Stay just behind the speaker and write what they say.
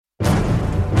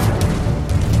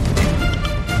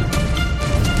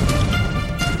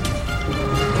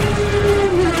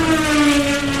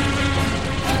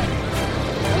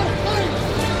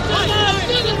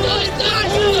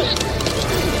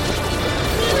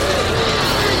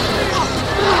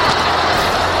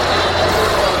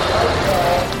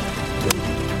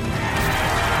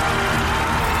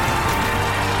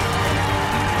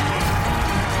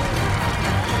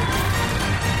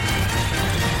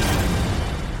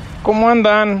¿Cómo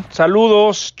andan?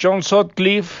 Saludos, John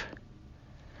Sutcliffe.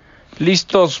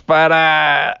 Listos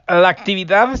para la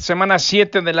actividad, semana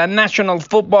 7 de la National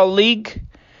Football League,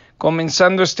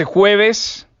 comenzando este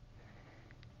jueves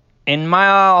en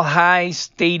Mile High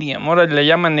Stadium. Ahora le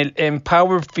llaman el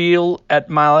Empower Field at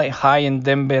Mile High en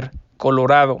Denver,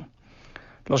 Colorado.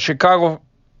 Los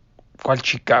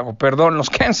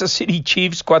Kansas City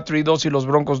Chiefs 4-2 y los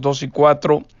Broncos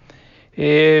 2-4.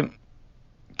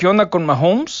 ¿Qué onda con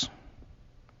Mahomes?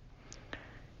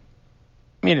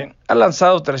 Miren, ha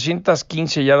lanzado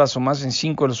 315 yardas o más en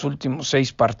 5 de los últimos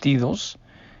 6 partidos.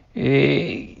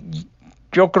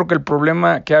 Yo creo que el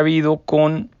problema que ha habido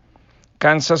con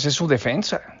Kansas es su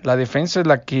defensa. La defensa es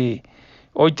la que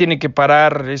hoy tiene que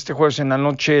parar este jueves en la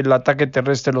noche el ataque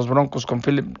terrestre de los Broncos con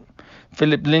Philip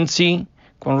Lindsay,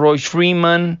 con Royce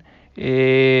Freeman.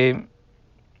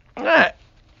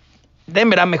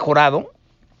 Denver ha mejorado.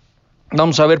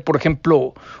 Vamos a ver, por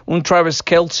ejemplo, un Travis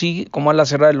Kelce como a la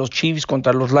cerrada de los Chiefs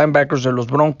contra los linebackers de los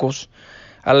Broncos,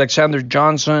 Alexander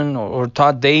Johnson o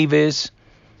Todd Davis.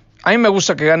 A mí me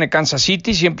gusta que gane Kansas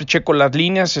City, siempre checo las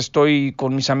líneas, estoy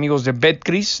con mis amigos de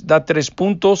Betcris, da 3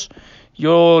 puntos.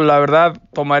 Yo, la verdad,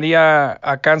 tomaría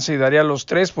a Kansas y daría los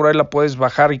 3, por ahí la puedes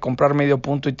bajar y comprar medio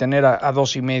punto y tener a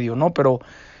 2.5, ¿no? Pero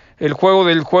el juego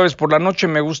del jueves por la noche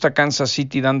me gusta Kansas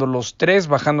City dando los 3,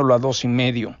 bajándolo a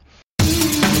 2.5.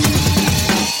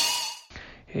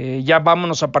 Ya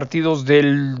vámonos a partidos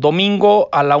del domingo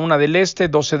a la 1 del este,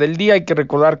 12 del día. Hay que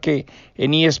recordar que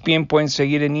en ESPN pueden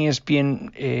seguir en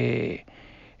ESPN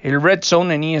el Red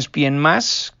Zone en ESPN+,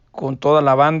 con toda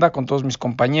la banda, con todos mis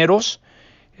compañeros.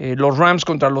 Los Rams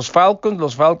contra los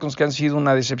Falcons que han sido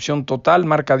una decepción total,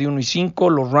 marca de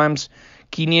 1-5, los Rams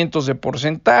 500 de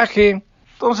porcentaje.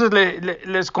 Entonces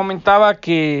les comentaba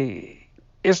que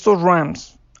estos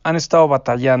Rams han estado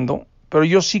batallando, pero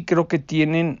yo sí creo que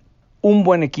tienen un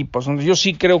buen equipo. Yo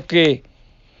sí creo que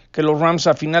los Rams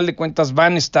a final de cuentas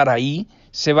van a estar ahí,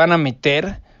 se van a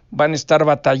meter, van a estar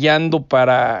batallando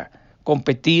para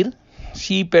competir.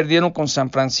 Sí perdieron con San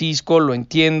Francisco, lo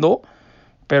entiendo,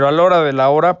 pero a la hora de la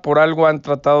hora por algo han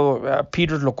tratado, a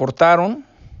Peters lo cortaron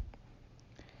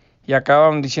y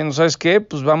acababan diciendo, ¿sabes qué?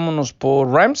 Pues vámonos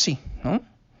por Ramsey, ¿no?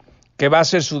 Que va a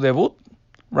hacer su debut.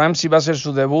 Ramsey va a hacer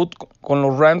su debut con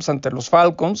los Rams ante los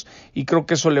Falcons y creo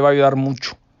que eso le va a ayudar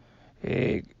mucho.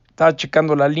 Estaba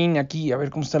checando la línea aquí, a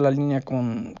ver cómo está la línea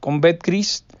con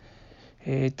Betcris.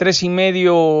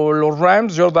 3.5 los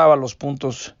Rams, yo daba los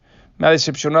puntos. Me ha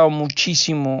decepcionado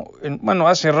muchísimo.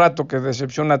 Hace rato que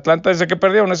decepciona Atlanta, desde que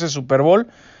perdieron ese Super Bowl.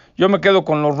 Yo me quedo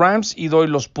con los Rams y doy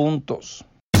los puntos.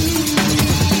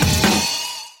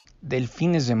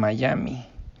 Delfines de Miami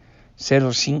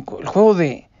 0-5. El juego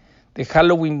de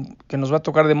Halloween que nos va a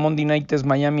tocar de Monday Night es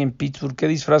Miami en Pittsburgh. ¿Qué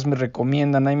disfraz me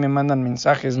recomiendan? Ahí me mandan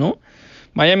mensajes, ¿no?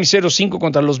 Miami 0-5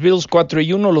 contra los Bills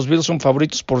 4-1. Los Bills son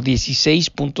favoritos por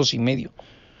 16.5 puntos.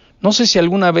 No sé si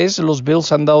alguna vez los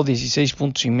Bills han dado 16.5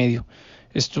 puntos.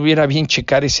 Estuviera bien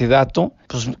checar ese dato.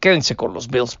 Pues quédense con los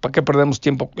Bills. ¿Para qué perdemos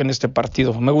tiempo en este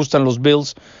partido? Me gustan los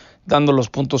Bills dando los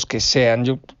puntos que sean.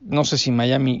 Yo no sé si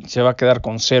Miami se va a quedar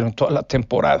con 0 en toda la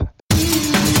temporada.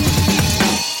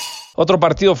 Otro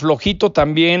partido flojito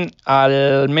también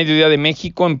al mediodía de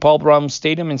México en Paul Brown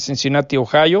Stadium en Cincinnati,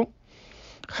 Ohio.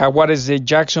 Jaguares de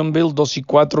Jacksonville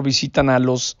 2-4 visitan a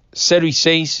los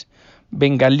 0-6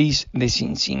 Bengalíes de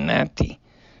Cincinnati.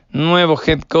 Nuevo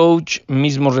head coach,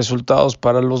 mismos resultados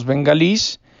para los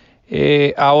Bengalíes.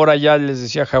 Ahora ya les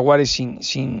decía Jaguares sin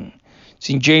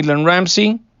Jalen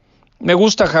Ramsey. Me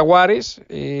gusta Jaguares.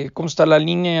 ¿Cómo está la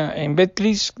línea en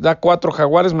Betcris? Da 4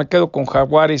 Jaguares, me quedo con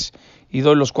Jaguares y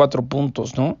doy los 4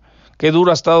 puntos, ¿no? Qué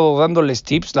duro ha estado dándoles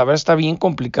tips, la verdad está bien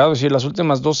complicado, es decir, las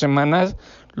últimas 2 semanas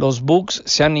los books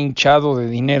se han hinchado de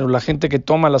dinero, la gente que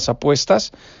toma las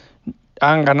apuestas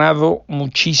han ganado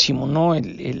muchísimo, ¿no?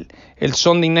 El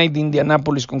Sunday Night de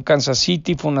Indianapolis con Kansas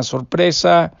City fue una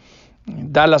sorpresa,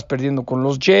 Dallas perdiendo con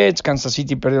los Jets, Kansas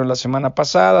City perdió la semana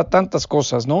pasada, tantas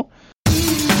cosas, ¿no?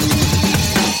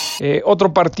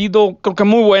 Otro partido creo que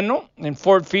muy bueno en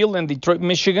Ford Field en Detroit,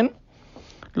 Michigan.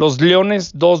 Los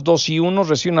Leones 2-1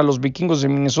 reciben a los Vikingos de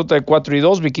Minnesota de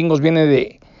 4-2. Vikingos viene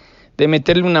de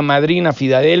meterle una madrina a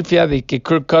Filadelfia, de que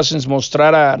Kirk Cousins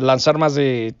mostrara lanzar más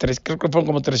de 3, creo que fueron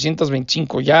como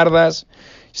 325 yardas.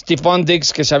 Stephon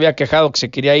Diggs, que se había quejado que se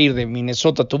quería ir de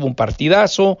Minnesota, tuvo un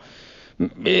partidazo.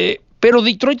 Pero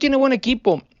Detroit tiene buen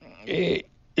equipo.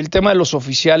 El tema de los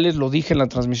oficiales, lo dije en la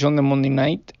transmisión de Monday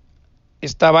Night,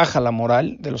 está baja la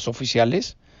moral de los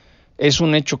oficiales. Es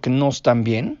un hecho que no están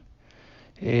bien.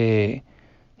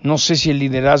 No sé si el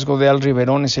liderazgo de Al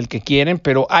Riverón es el que quieren,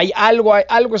 pero hay algo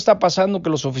está pasando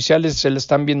que los oficiales se le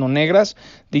están viendo negras.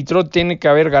 Detroit tiene que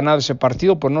haber ganado ese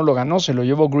partido, pues no lo ganó, se lo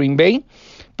llevó Green Bay.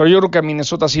 Pero yo creo que a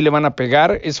Minnesota sí le van a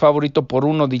pegar. Es favorito por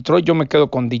 1 Detroit. Yo me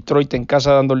quedo con Detroit en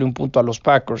casa dándole un punto a los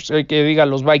Packers. Que diga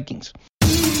los Vikings.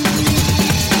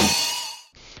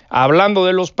 Hablando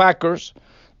de los Packers,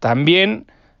 también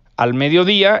al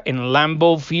mediodía en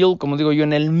Lambeau Field, como digo yo,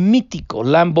 en el mítico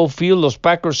Lambeau Field, los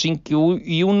Packers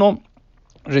 5-1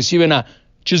 reciben a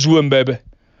Chizwembebe.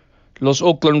 Los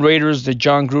Oakland Raiders de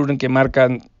John Gruden, que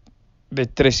marcan de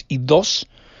 3-2,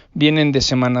 vienen de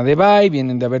semana de bye,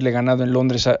 vienen de haberle ganado en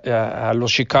Londres a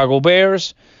los Chicago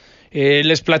Bears.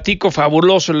 Les platico,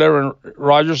 fabuloso el Aaron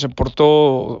Rodgers, se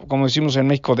portó, como decimos en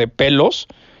México, de pelos.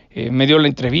 Me dio la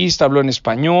entrevista, habló en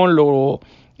español, luego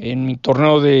en mi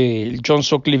torneo del John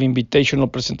Sutcliffe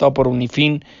Invitational presentado por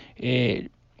Unifin,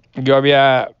 yo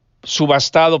había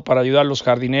subastado para ayudar a los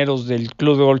jardineros del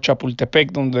Club de Golf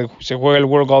Chapultepec, donde se juega el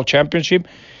World Golf Championship,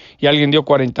 y alguien dio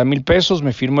 $40,000,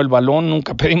 me firmó el balón,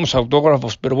 nunca pedimos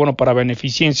autógrafos, pero bueno, para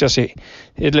beneficencia es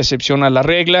la excepción a la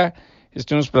regla.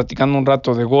 Estuvimos platicando un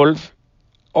rato de golf.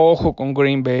 Ojo con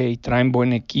Green Bay, traen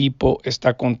buen equipo,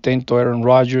 está contento Aaron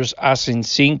Rodgers, hacen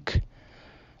sync,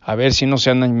 a ver si no se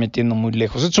andan metiendo muy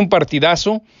lejos. Es un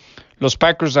partidazo, los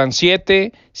Packers dan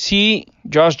 7, sí,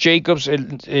 Josh Jacobs,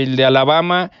 el de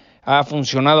Alabama, ha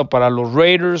funcionado para los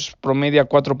Raiders, promedia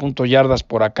 4 yardas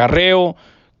por acarreo,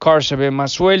 Carr se ve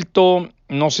más suelto,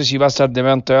 no sé si va a estar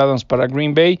Devante Adams para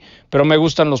Green Bay, pero me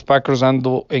gustan los Packers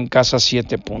dando en casa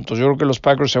 7 puntos. Yo creo que los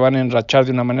Packers se van a enrachar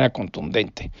de una manera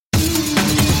contundente.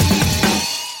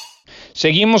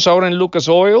 Seguimos ahora en Lucas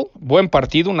Oil, buen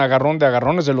partido, un agarrón de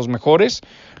agarrones de los mejores.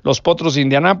 Los Potros de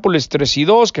Indianápolis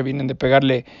 3-2, que vienen de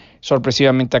pegarle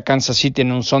sorpresivamente a Kansas City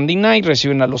en un Sunday Night,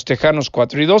 reciben a los Tejanos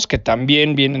 4-2, que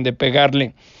también vienen de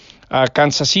pegarle a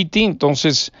Kansas City.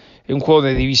 Entonces, un juego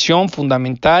de división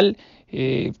fundamental.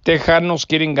 Tejanos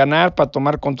quieren ganar para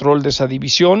tomar control de esa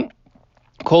división.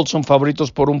 Colts son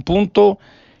favoritos por 1 punto.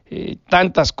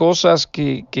 Tantas cosas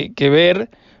que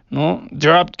ver, ¿no?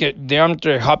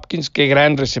 DeAndre Hopkins, qué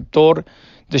gran receptor.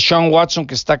 Deshaun Watson,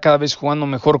 que está cada vez jugando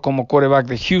mejor como quarterback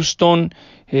de Houston.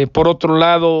 Por otro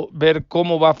lado, ver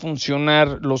cómo va a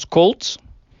funcionar los Colts.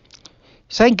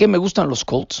 ¿Saben qué? Me gustan los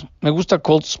Colts. Me gusta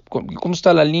Colts. ¿Cómo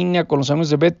está la línea con los amigos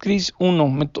de Betcris?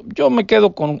 1. Yo me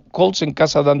quedo con Colts en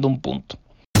casa dando 1 punto.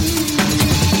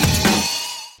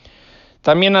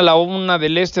 También a la 1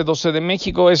 del Este, 12 de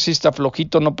México, ese está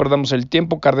flojito, no perdamos el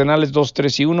tiempo. Cardenales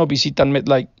 2-3-1, visitan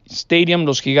MetLife Stadium,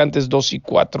 los Gigantes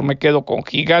 2-4. Me quedo con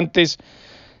Gigantes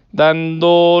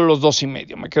dando los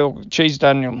 2.5. Me quedo con Chase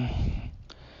Daniel.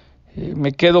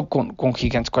 Me quedo con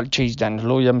Gigantes. ¿Cuál Chase Daniel?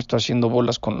 Luego ya me estoy haciendo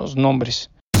bolas con los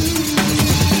nombres.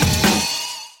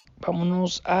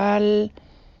 Vámonos al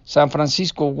San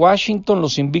Francisco, Washington.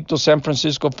 Los invictos San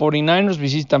Francisco 49ers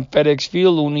visitan FedEx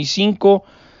Field 1-5.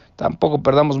 Tampoco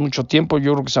perdamos mucho tiempo.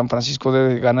 Yo creo que San Francisco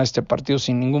debe ganar este partido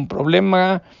sin ningún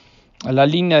problema. A la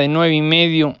línea de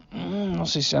 9.5, no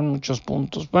sé si sean muchos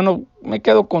puntos. Bueno, me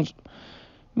quedo con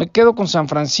San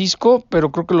Francisco,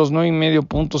 pero creo que los 9.5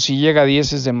 puntos, si llega a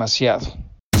 10 es demasiado.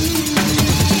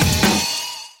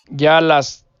 Ya a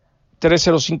las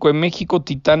 3:05 en México,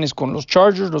 Titanes con los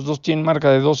Chargers. Los dos tienen marca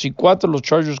de 2-4. Los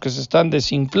Chargers que se están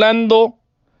desinflando.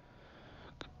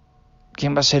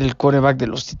 ¿Quién va a ser el quarterback de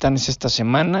los Titanes esta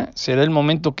semana? ¿Será el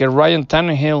momento que Ryan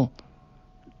Tannehill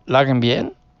la hagan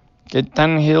bien? Que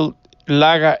Tannehill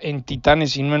la haga en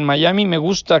Titanes y no en Miami. Me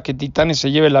gusta que Titanes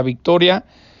se lleve la victoria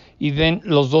y den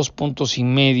los 2.5 puntos.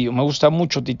 Me gusta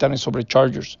mucho Titanes sobre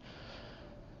Chargers.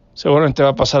 Seguramente va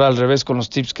a pasar al revés con los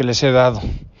tips que les he dado.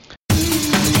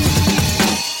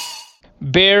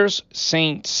 Bears,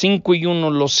 Saints,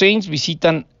 5-1. Los Saints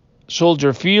visitan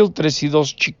Soldier Field,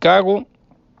 3-2 Chicago.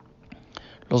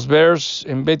 Los Bears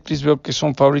en Betcris veo que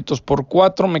son favoritos por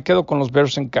 4. Me quedo con los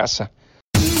Bears en casa.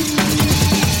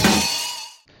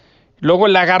 Luego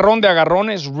el agarrón de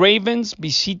agarrones. Ravens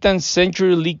visitan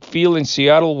Century League Field en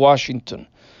Seattle, Washington.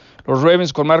 Los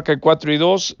Ravens con marca de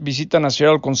 4-2 visitan a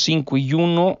Seattle con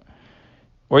 5-1.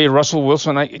 Oye, Russell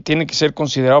Wilson tiene que ser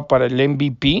considerado para el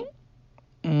MVP.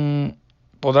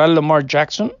 ¿Podrá Lamar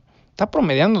Jackson? Está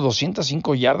promediando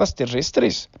 205 yardas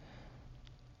terrestres.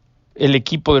 El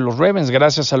equipo de los Ravens,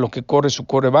 gracias a lo que corre su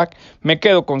quarterback. Me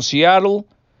quedo con Seattle,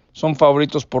 son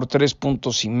favoritos por 3.5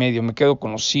 puntos. Me quedo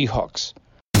con los Seahawks.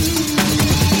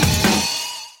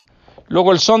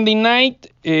 Luego el Sunday Night,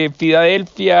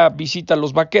 Filadelfia visita a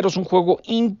los Vaqueros, un juego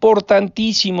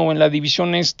importantísimo en la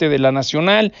división este de la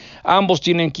Nacional. Ambos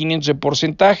tienen 500 de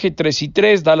porcentaje,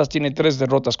 3-3. Dallas tiene 3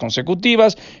 derrotas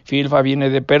consecutivas. Philadelphia viene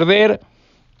de perder.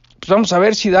 pues vamos a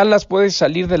ver si Dallas puede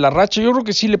salir de la racha. Yo creo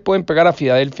que sí le pueden pegar a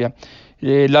Filadelfia.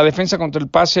 La defensa contra el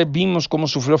pase, vimos cómo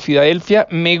sufrió Filadelfia.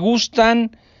 Me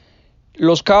gustan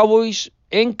los Cowboys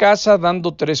en casa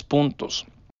dando 3 puntos.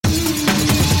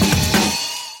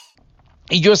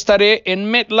 Y yo estaré en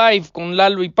MetLife con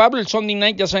Lalo y Pablo. El Sunday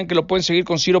Night, ya saben que lo pueden seguir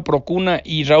con Ciro Procuna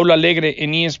y Raúl Alegre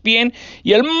en ESPN.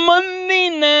 Y el Monday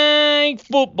Night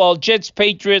Football, Jets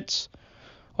Patriots.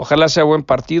 Ojalá sea buen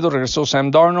partido. Regresó Sam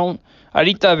Darnold.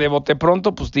 Ahorita de bote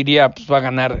pronto, pues diría, pues va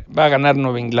a ganar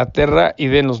Nueva Inglaterra y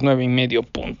den los 9.5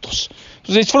 puntos.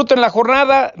 Pues disfruten la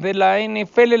jornada de la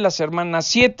NFL, la semana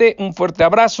 7. Un fuerte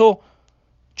abrazo.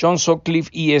 John Sutcliffe,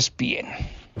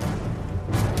 ESPN.